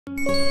In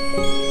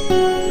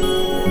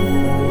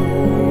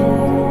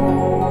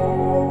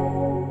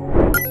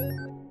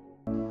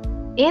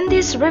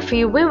this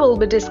review, we will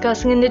be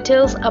discussing in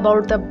details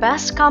about the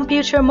best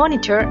computer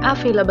monitor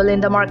available in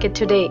the market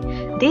today.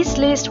 This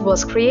list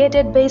was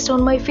created based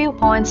on my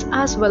viewpoints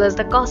as well as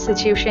the cost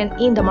situation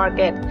in the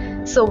market.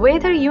 So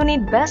whether you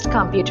need best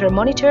computer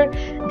monitor,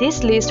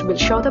 this list will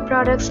show the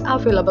products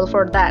available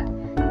for that.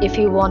 If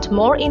you want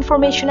more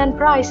information and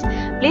price,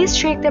 please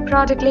check the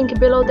product link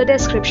below the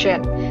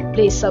description.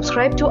 Please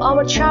subscribe to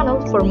our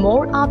channel for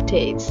more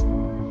updates.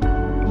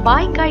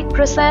 Buying Guide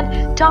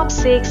present Top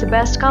 6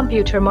 Best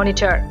Computer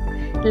Monitor.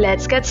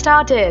 Let's get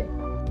started.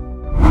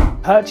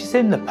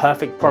 Purchasing the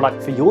perfect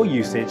product for your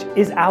usage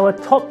is our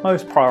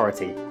topmost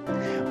priority.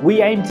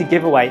 We aim to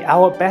give away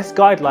our best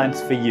guidelines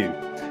for you,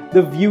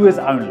 the viewers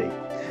only,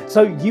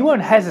 so you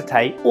won't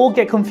hesitate or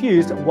get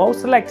confused while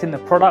selecting the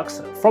products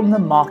from the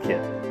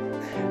market.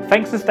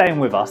 Thanks for staying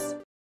with us.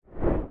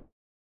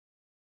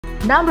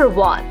 Number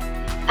 1.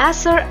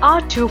 Acer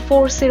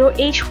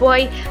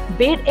R240HY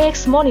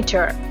bidx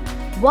Monitor.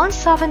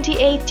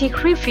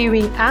 178-degree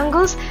viewing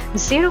angles,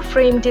 0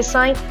 frame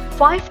design,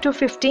 5 to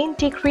 15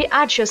 degree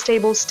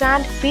adjustable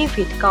stand,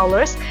 vivid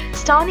colors,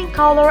 stunning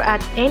color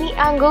at any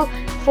angle,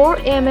 4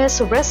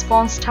 ms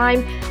response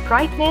time,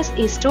 brightness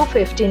is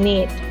 250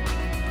 nit.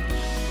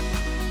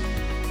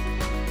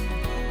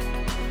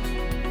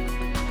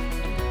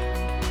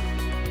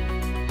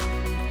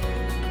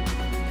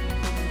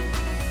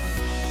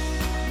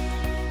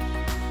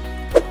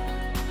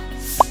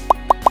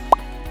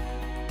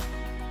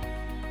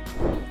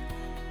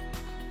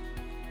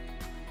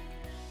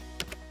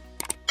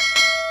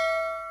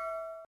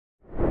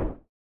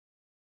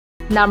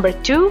 Number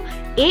 2.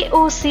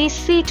 ASUS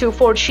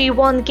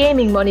C240G1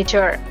 Gaming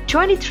Monitor.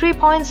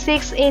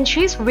 23.6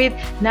 inches with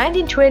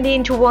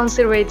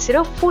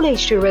 1920x1080 Full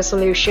HD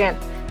resolution.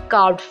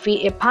 Curved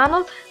VA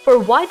panel for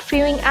wide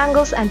viewing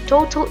angles and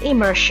total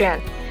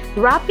immersion.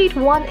 Rapid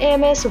 1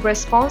 ms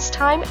response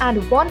time and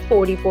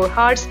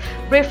 144Hz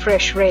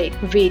refresh rate.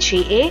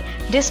 VGA,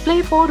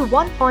 DisplayPort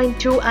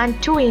 1.2 and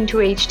 2x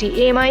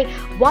HDMI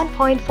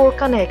 1.4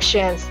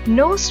 connections.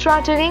 No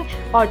stuttering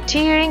or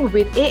tearing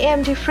with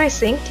AMD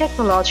FreeSync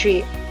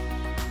technology.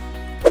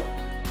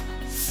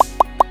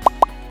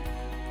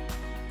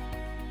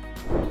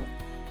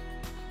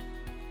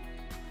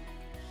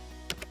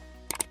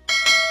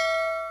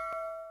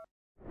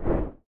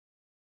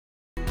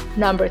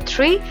 Number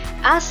 3.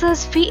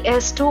 ASUS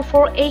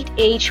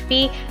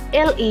VS248HP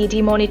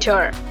LED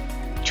Monitor.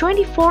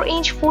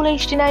 24-inch Full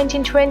HD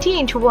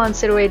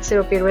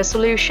 1920x1080p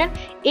resolution,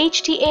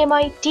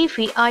 HDMI,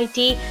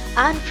 DVI-T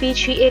and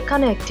VGA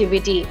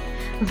connectivity.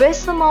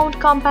 Vessel mount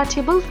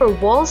compatible for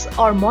walls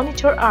or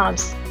monitor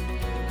arms.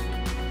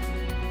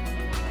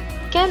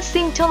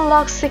 Kensington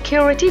lock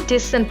security,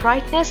 decent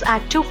brightness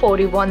at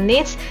 241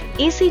 nits,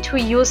 easy to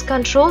use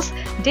controls,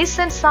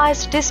 decent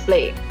sized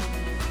display.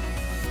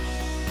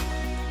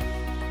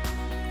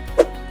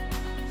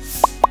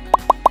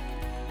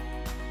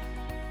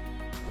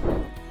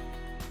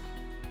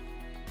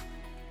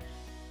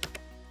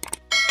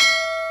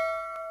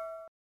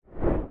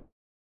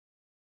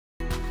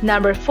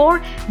 Number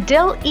 4.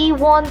 Dell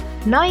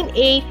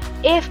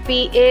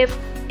E198FPF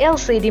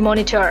LCD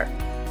Monitor.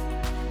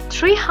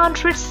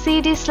 300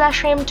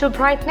 CD/M2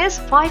 brightness,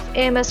 5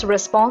 ms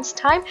response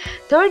time,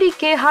 30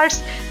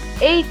 kHz,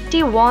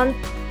 81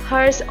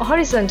 Hz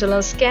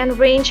horizontal scan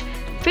range,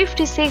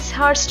 56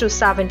 Hz to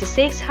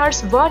 76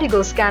 Hz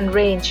vertical scan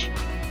range.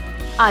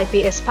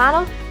 IPS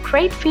panel,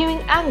 great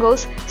viewing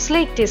angles,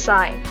 sleek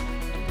design.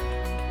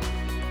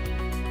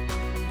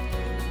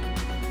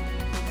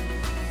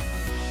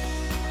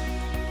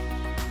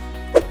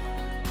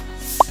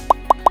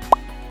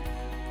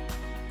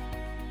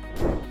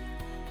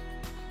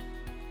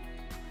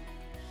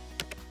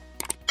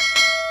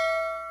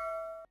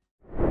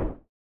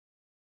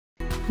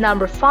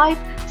 Number 5.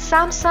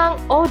 Samsung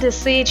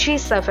Odyssey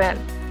G7.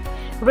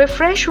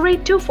 Refresh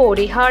rate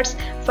 240 Hz,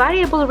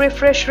 variable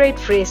refresh rate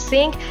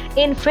FreeSync,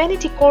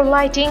 infinity core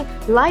lighting,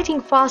 lighting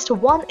fast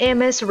 1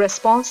 ms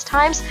response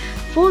times,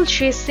 full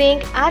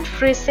G-Sync and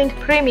FreeSync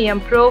Premium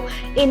Pro,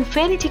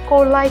 infinity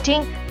core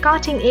lighting,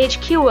 cutting edge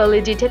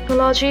QLED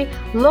technology,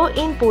 low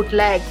input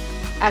lag,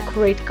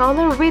 accurate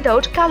color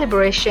without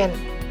calibration.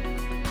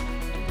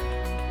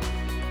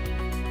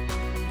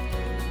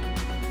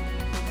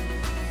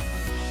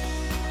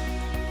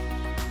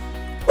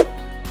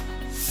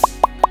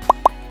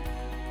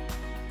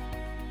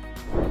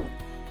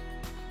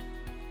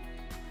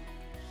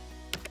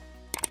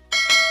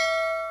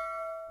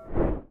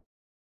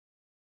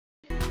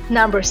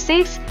 Number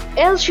 6.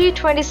 LG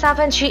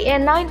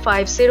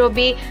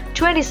 27GN950B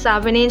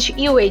 27-inch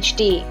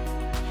UHD.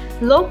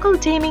 Local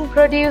dimming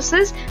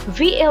produces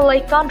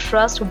VLI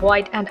contrast,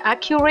 wide and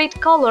accurate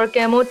color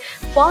gamut,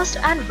 fast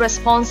and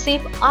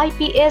responsive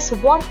IPS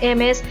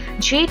 1ms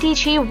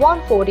JTG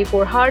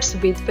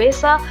 144Hz with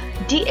VESA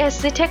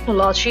DSC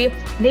technology,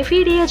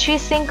 NVIDIA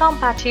G-Sync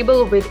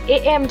compatible with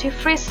AMD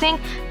FreeSync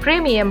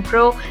Premium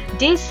Pro,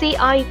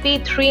 DCI-P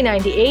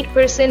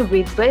 398%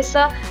 with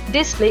VESA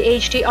Display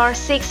HDR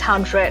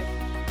 600.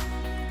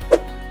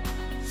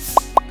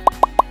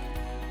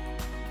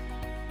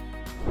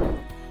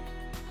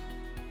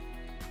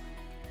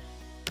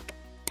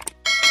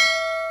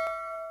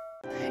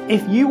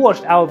 If you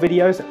watched our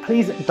videos,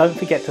 please don't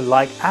forget to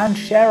like and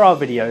share our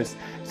videos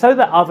so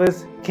that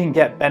others can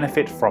get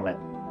benefit from it.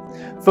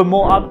 For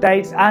more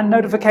updates and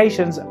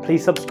notifications,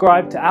 please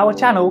subscribe to our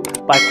channel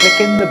by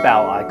clicking the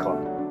bell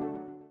icon.